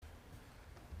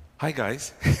Hi,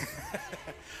 guys.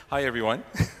 Hi, everyone.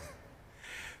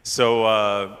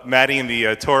 So, Maddie, in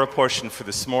the Torah portion for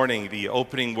this morning, the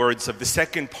opening words of the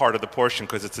second part of the portion,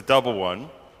 because it's a double one,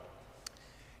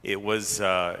 it was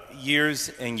years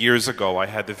and years ago. I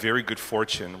had the very good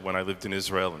fortune when I lived in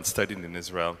Israel and studied in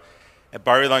Israel. At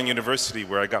Bar Ilan University,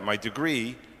 where I got my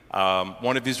degree,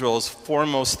 one of Israel's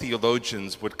foremost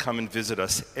theologians would come and visit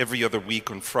us every other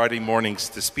week on Friday mornings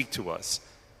to speak to us.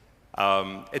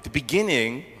 At the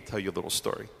beginning, I'll tell you a little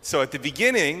story. So at the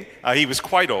beginning, he was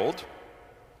quite old.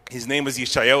 His name was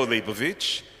Yeshayahu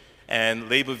Leibovich, and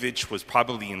Leibovich was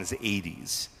probably in his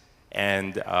 80s.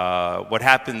 And what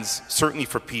happens, certainly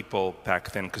for people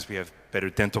back then, because we have better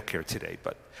dental care today,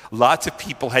 but lots of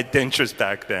people had dentures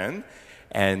back then,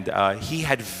 and he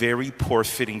had very poor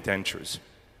fitting dentures.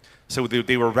 So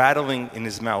they were rattling in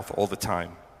his mouth all the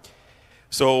time.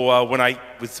 So when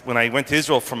I went to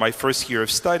Israel for my first year of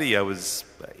study, I was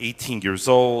 18 years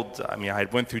old. I mean, I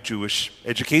had went through Jewish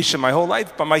education my whole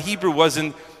life, but my Hebrew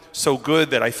wasn't so good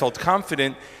that I felt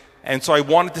confident. And so I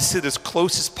wanted to sit as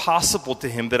close as possible to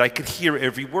him that I could hear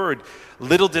every word.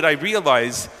 Little did I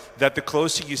realize that the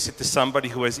closer you sit to somebody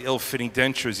who has ill-fitting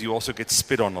dentures, you also get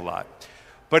spit on a lot.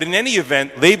 But in any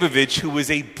event, Leibovich, who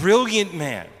was a brilliant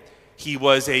man, he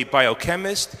was a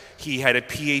biochemist. He had a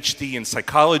PhD in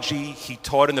psychology. He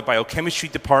taught in the biochemistry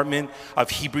department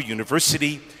of Hebrew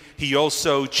University. He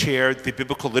also chaired the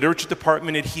biblical literature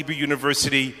department at Hebrew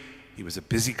University. He was a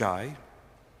busy guy.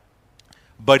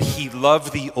 But he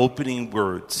loved the opening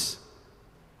words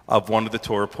of one of the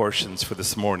Torah portions for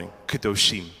this morning,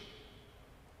 Kedoshim.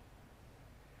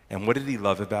 And what did he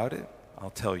love about it?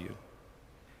 I'll tell you.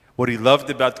 What he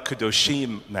loved about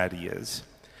Kedoshim, Maddie,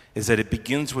 is that it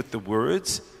begins with the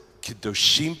words,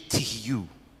 Kedoshim Tihiyu,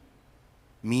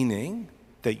 meaning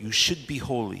that you should be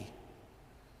holy.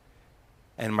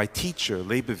 And my teacher,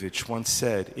 Leibovich, once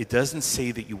said, it doesn't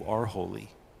say that you are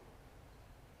holy.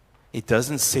 It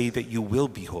doesn't say that you will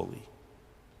be holy.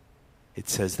 It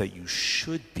says that you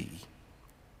should be.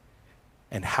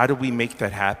 And how do we make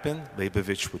that happen?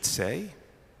 Leibovich would say,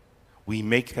 we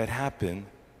make that happen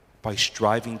by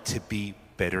striving to be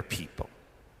better people.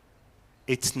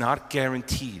 It's not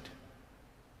guaranteed,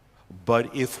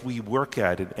 but if we work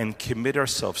at it and commit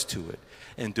ourselves to it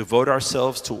and devote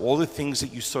ourselves to all the things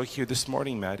that you saw here this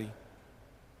morning, Maddie,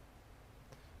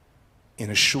 in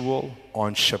a shul,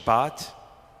 on Shabbat,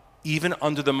 even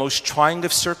under the most trying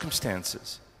of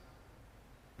circumstances,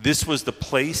 this was the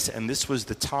place and this was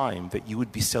the time that you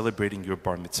would be celebrating your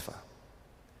bar mitzvah.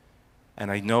 And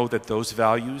I know that those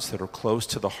values that are close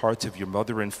to the hearts of your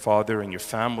mother and father and your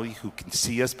family who can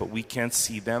see us, but we can't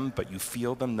see them, but you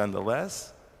feel them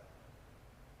nonetheless,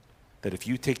 that if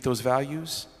you take those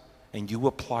values and you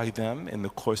apply them in the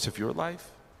course of your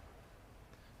life,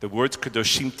 the words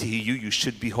Kedoshim Tihiyu, you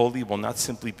should be holy, will not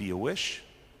simply be a wish,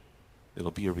 it'll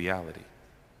be a reality.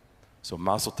 So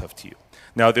mazel tov to you.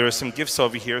 Now there are some gifts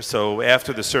over here, so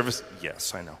after the service,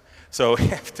 yes, I know. So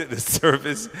after the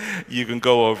service, you can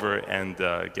go over and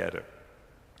get it.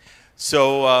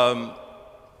 So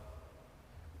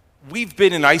we've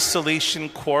been in isolation,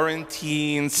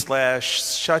 quarantine /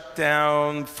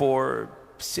 shutdown for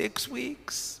 6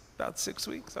 weeks, about 6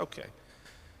 weeks, okay.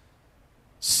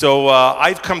 So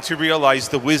I've come to realize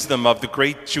the wisdom of the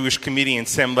great Jewish comedian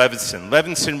Sam Levinson.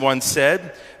 Levinson once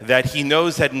said that he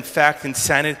knows that in fact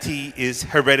insanity is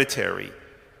hereditary.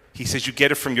 He says you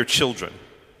get it from your children.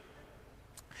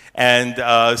 And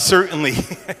certainly,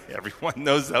 everyone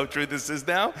knows how true this is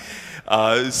now.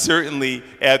 Certainly,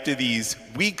 after these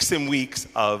weeks and weeks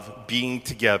of being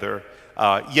together,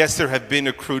 yes, there have been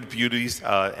accrued beauties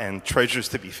and treasures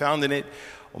to be found in it,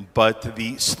 but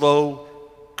the slow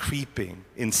creeping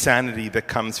insanity that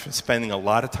comes from spending a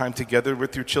lot of time together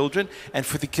with your children, and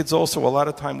for the kids also a lot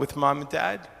of time with mom and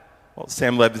dad, well,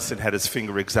 Sam Levinson had his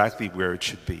finger exactly where it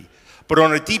should be. But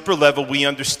on a deeper level, we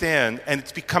understand, and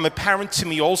it's become apparent to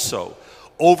me also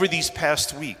over these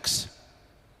past weeks,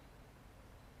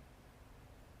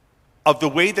 of the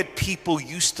way that people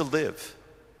used to live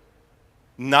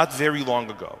not very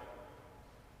long ago.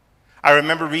 I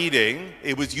remember reading,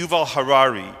 it was Yuval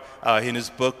Harari in his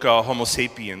book Homo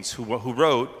Sapiens, who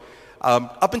wrote,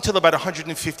 up until about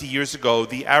 150 years ago,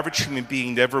 the average human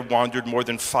being never wandered more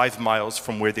than 5 miles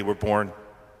from where they were born.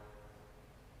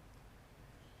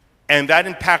 And that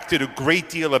impacted a great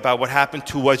deal about what happened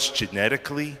to us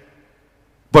genetically,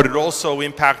 but it also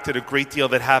impacted a great deal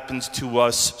that happens to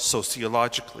us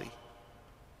sociologically.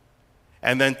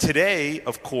 And then today,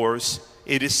 of course,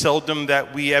 it is seldom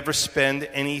that we ever spend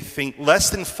anything less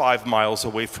than 5 miles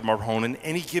away from our home in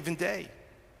any given day.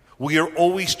 We are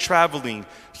always traveling.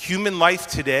 Human life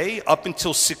today, up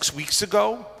until 6 weeks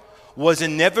ago, was a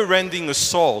never-ending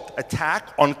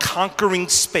attack on conquering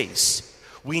space.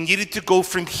 We needed to go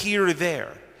from here to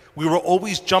there. We were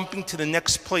always jumping to the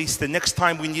next place, the next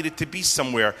time we needed to be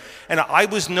somewhere. And I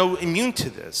was no immune to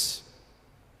this.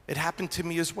 It happened to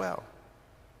me as well.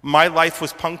 My life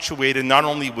was punctuated not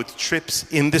only with trips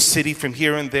in the city from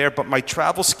here and there, but my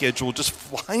travel schedule just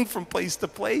flying from place to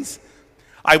place.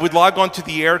 I would log on to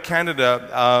the Air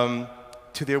Canada,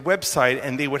 to their website,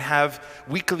 and they would have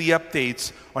weekly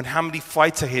updates on how many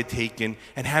flights I had taken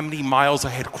and how many miles I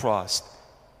had crossed.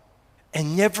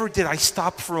 And never did I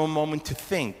stop for a moment to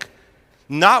think,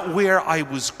 not where I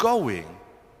was going,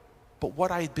 but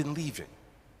what I had been leaving.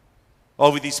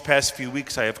 Over these past few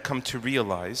weeks, I have come to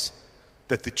realize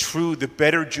that the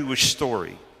better Jewish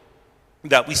story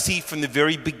that we see from the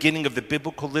very beginning of the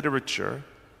biblical literature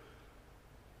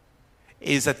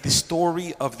is that the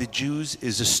story of the Jews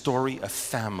is a story of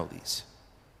families.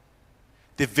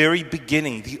 The very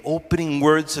beginning, the opening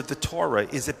words of the Torah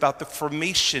is about the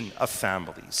formation of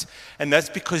families. And that's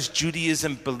because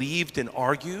Judaism believed and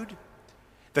argued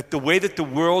that the way that the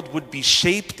world would be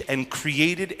shaped and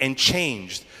created and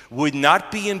changed would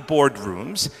not be in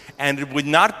boardrooms and it would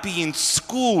not be in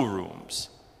schoolrooms,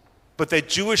 but that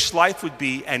Jewish life would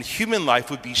be, and human life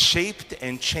would be shaped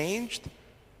and changed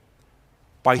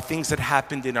by things that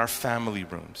happened in our family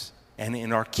rooms and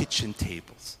in our kitchen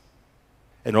tables.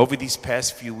 And over these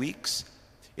past few weeks,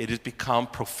 it has become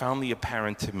profoundly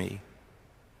apparent to me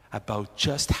about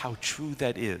just how true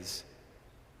that is.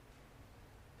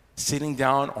 Sitting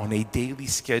down on a daily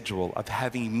schedule of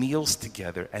having meals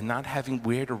together and not having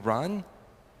where to run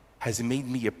has made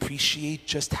me appreciate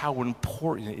just how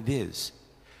important it is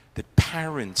that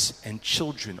parents and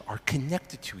children are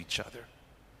connected to each other.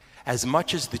 As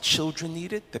much as the children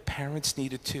need it, the parents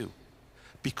need it too,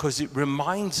 because it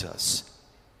reminds us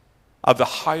of the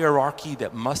hierarchy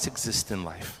that must exist in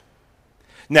life.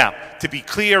 Now, to be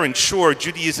clear and sure,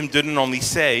 Judaism didn't only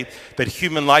say that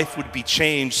human life would be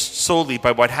changed solely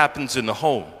by what happens in the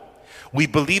home. We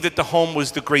believe that the home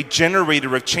was the great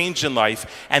generator of change in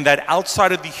life, and that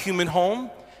outside of the human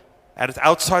home,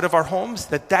 outside of our homes,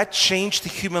 that change to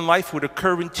human life would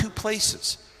occur in two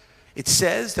places. It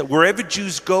says that wherever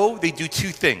Jews go, they do two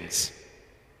things.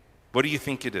 What do you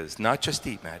think it is? Not just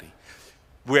eat, Maddie.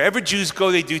 Wherever Jews go,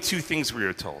 they do two things, we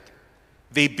are told.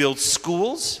 They build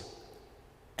schools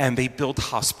and they build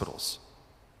hospitals.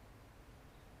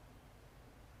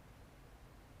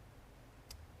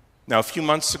 Now, a few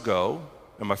months ago,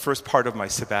 in my first part of my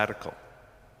sabbatical,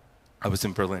 I was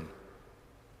in Berlin.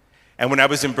 And when I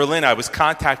was in Berlin, I was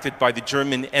contacted by the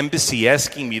German embassy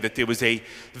asking me that there was a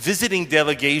visiting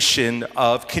delegation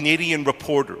of Canadian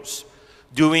reporters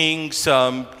doing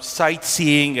some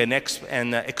sightseeing and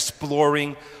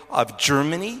exploring of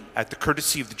Germany at the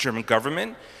courtesy of the German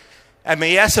government. And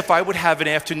they asked if I would have an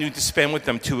afternoon to spend with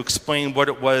them to explain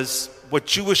what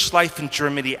Jewish life in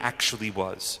Germany actually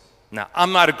was. Now,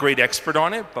 I'm not a great expert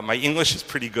on it, but my English is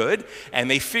pretty good, and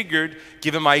they figured,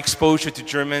 given my exposure to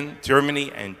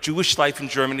Germany and Jewish life in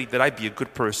Germany, that I'd be a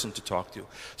good person to talk to.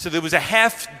 So there was a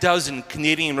half dozen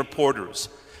Canadian reporters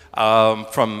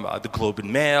from the Globe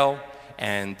and Mail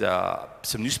and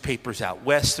some newspapers out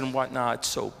west and whatnot.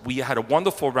 So we had a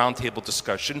wonderful roundtable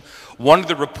discussion. One of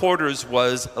the reporters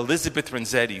was Elizabeth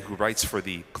Renzetti, who writes for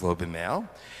the Globe and Mail.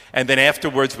 And then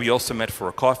afterwards, we also met for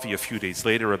a coffee a few days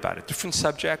later about a different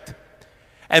subject.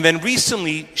 And then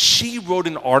recently, she wrote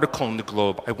an article in the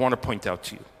Globe I want to point out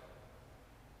to you.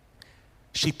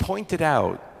 She pointed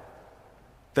out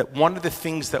that one of the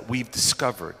things that we've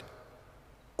discovered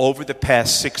over the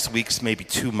past 6 weeks, maybe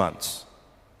 2 months,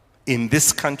 in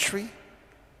this country,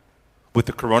 with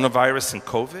the coronavirus and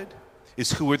COVID,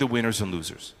 is who are the winners and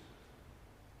losers.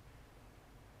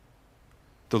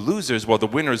 The losers, well, the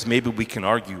winners, maybe we can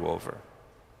argue over.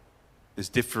 There's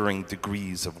differing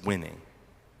degrees of winning.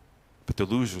 But the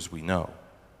losers we know.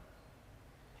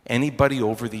 Anybody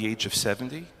over the age of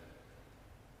 70?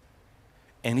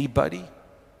 Anybody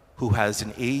who has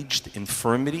an aged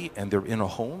infirmity and they're in a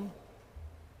home?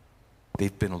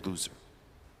 They've been a loser.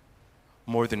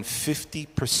 More than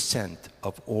 50%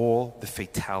 of all the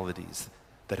fatalities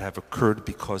that have occurred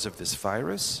because of this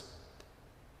virus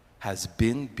has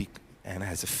been and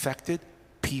has affected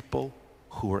people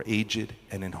who are aged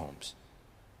and in homes.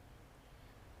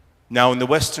 Now, in the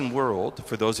Western world,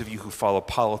 for those of you who follow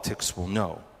politics will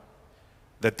know,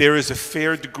 that there is a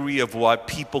fair degree of what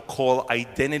people call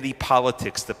identity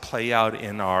politics that play out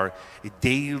in our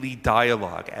daily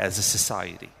dialogue as a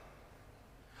society.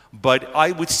 But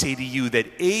I would say to you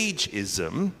that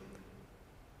ageism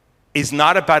is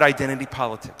not about identity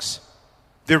politics.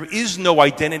 There is no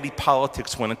identity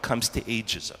politics when it comes to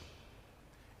ageism.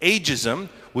 Ageism,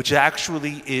 which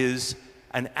actually is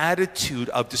an attitude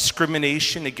of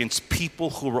discrimination against people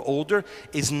who are older,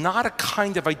 is not a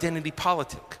kind of identity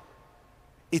politic.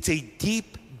 It's a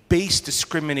deep-based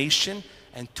discrimination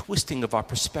and twisting of our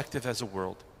perspective as a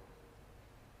world.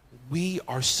 We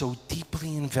are so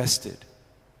deeply invested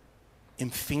in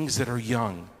things that are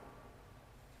young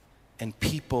and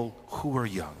people who are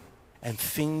young and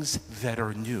things that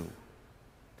are new.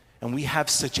 And we have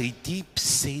such a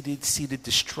deep-seated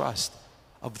distrust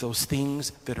of those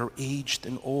things that are aged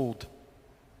and old.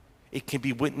 It can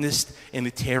be witnessed in the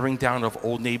tearing down of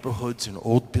old neighborhoods and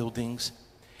old buildings.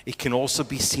 It can also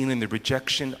be seen in the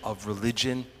rejection of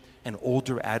religion and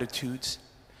older attitudes.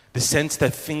 The sense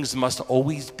that things must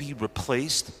always be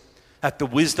replaced, that the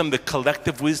wisdom, the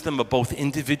collective wisdom of both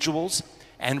individuals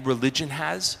and religion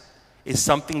has, is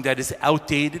something that is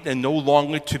outdated and no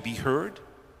longer to be heard.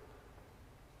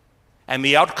 And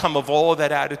the outcome of all of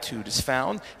that attitude is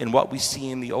found in what we see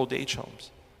in the old age homes.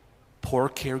 Poor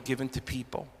care given to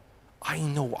people. I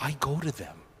know, I go to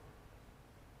them.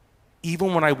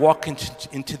 Even when I walk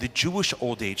into the Jewish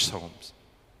old age homes,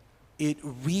 it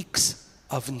reeks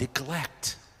of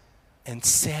neglect and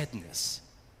sadness.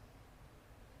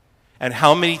 And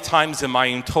how many times am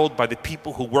I told by the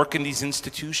people who work in these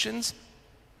institutions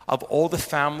of all the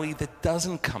family that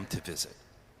doesn't come to visit,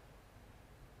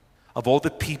 of all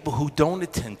the people who don't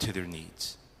attend to their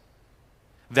needs,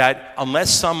 that unless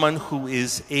someone who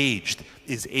is aged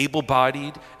is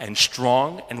able-bodied and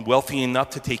strong and wealthy enough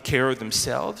to take care of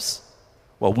themselves,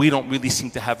 well, we don't really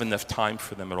seem to have enough time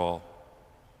for them at all.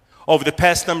 Over the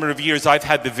past number of years, I've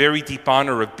had the very deep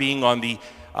honor of being on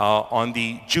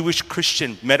the Jewish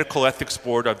Christian Medical Ethics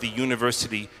Board of the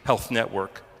University Health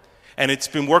Network. And it's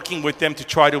been working with them to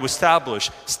try to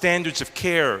establish standards of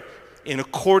care in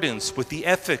accordance with the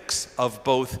ethics of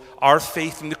both our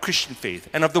faith and the Christian faith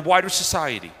and of the wider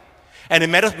society. And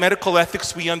in medical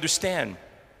ethics, we understand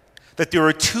that there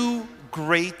are two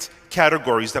great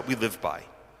categories that we live by.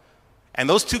 And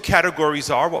those two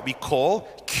categories are what we call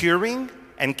curing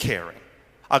and caring.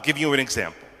 I'll give you an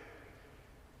example.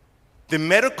 The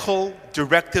medical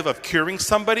directive of curing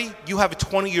somebody, you have a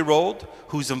 20-year-old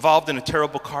who's involved in a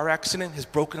terrible car accident, has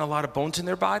broken a lot of bones in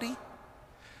their body.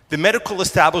 The medical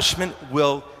establishment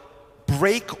will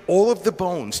break all of the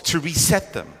bones to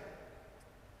reset them,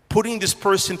 putting this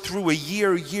person through a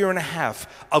year and a half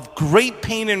of great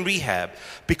pain and rehab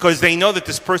because they know that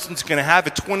this person's going to have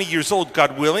at 20 years old,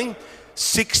 God willing,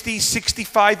 60,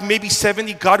 65, maybe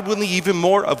 70, God willing, even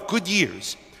more of good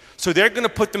years. So they're going to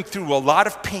put them through a lot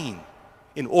of pain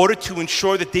in order to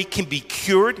ensure that they can be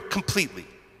cured completely.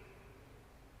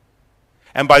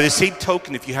 And by the same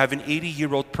token, if you have an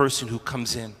 80-year-old person who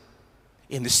comes in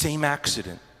the same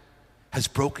accident, has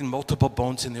broken multiple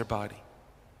bones in their body,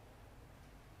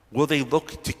 will they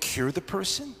look to cure the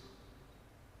person?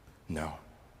 No.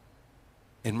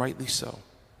 And rightly so.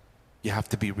 You have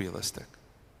to be realistic.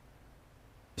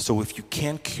 So if you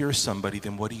can't cure somebody,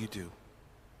 then what do?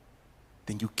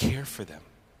 Then you care for them.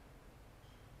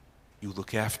 You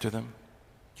look after them.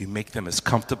 You make them as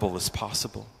comfortable as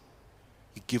possible.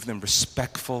 You give them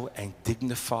respectful and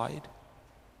dignified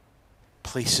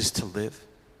places to live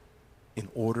in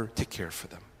order to care for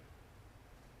them.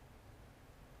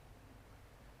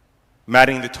 I'm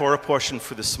adding the Torah portion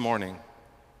for this morning,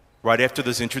 right after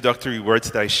those introductory words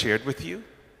that I shared with you.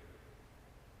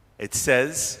 It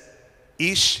says,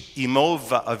 Ish imo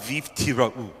va'aviv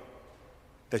tira'u,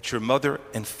 that your mother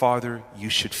and father you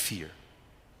should fear.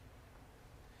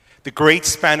 The great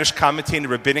Spanish commentator,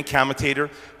 rabbinic commentator,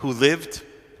 who lived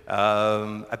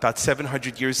about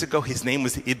 700 years ago, his name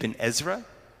was Ibn Ezra.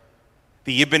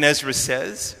 The Ibn Ezra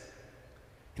says,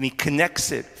 and he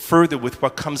connects it further with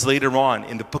what comes later on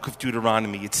in the book of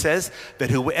Deuteronomy. It says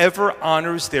that whoever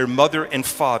honors their mother and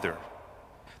father,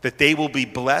 that they will be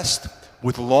blessed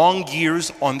with long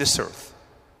years on this earth.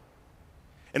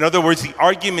 In other words, the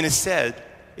argument is said,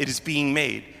 it is being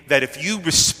made, that if you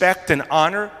respect and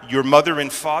honor your mother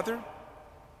and father,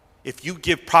 if you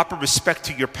give proper respect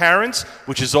to your parents,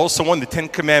 which is also one of the 10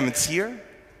 Commandments here,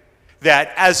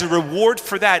 that as a reward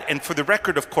for that, and for the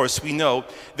record, of course, we know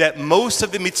that most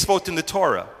of the mitzvot in the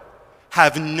Torah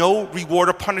have no reward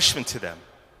or punishment to them.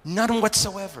 None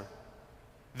whatsoever.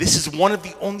 This is one of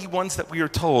the only ones that we are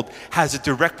told has a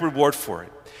direct reward for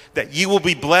it. That you will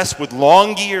be blessed with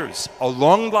long years, a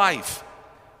long life,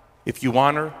 if you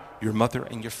honor your mother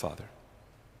and your father.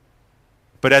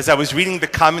 But as I was reading the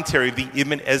commentary of the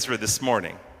Ibn Ezra this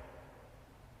morning,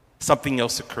 something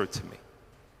else occurred to me.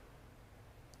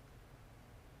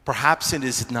 Perhaps it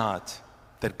is not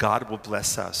that God will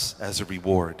bless us as a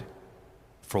reward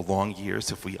for long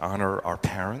years if we honor our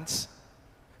parents.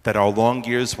 That our long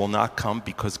years will not come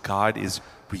because God is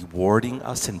rewarding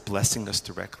us and blessing us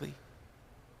directly.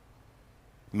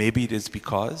 Maybe it is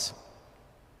because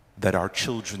that our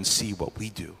children see what we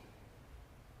do.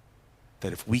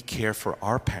 That if we care for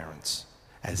our parents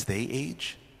as they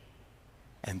age,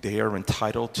 and they are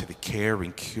entitled to the care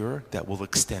and cure that will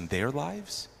extend their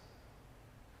lives,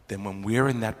 then when we're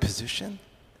in that position,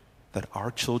 that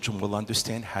our children will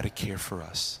understand how to care for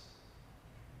us.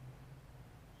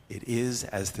 It is,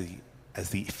 as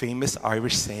the famous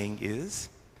Irish saying is,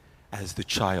 as the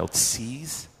child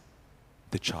sees,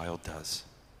 the child does.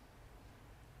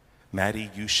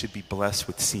 Maddie, you should be blessed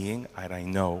with seeing, and I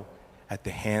know, at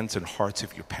the hands and hearts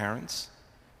of your parents,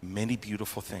 many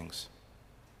beautiful things.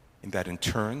 And that in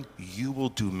turn, you will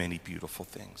do many beautiful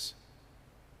things.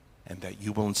 And that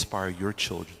you will inspire your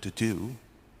children to do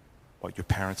what your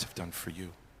parents have done for you.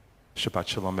 Shabbat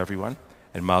Shalom, everyone,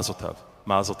 and Mazel Tov.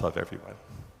 Mazel Tov, everyone.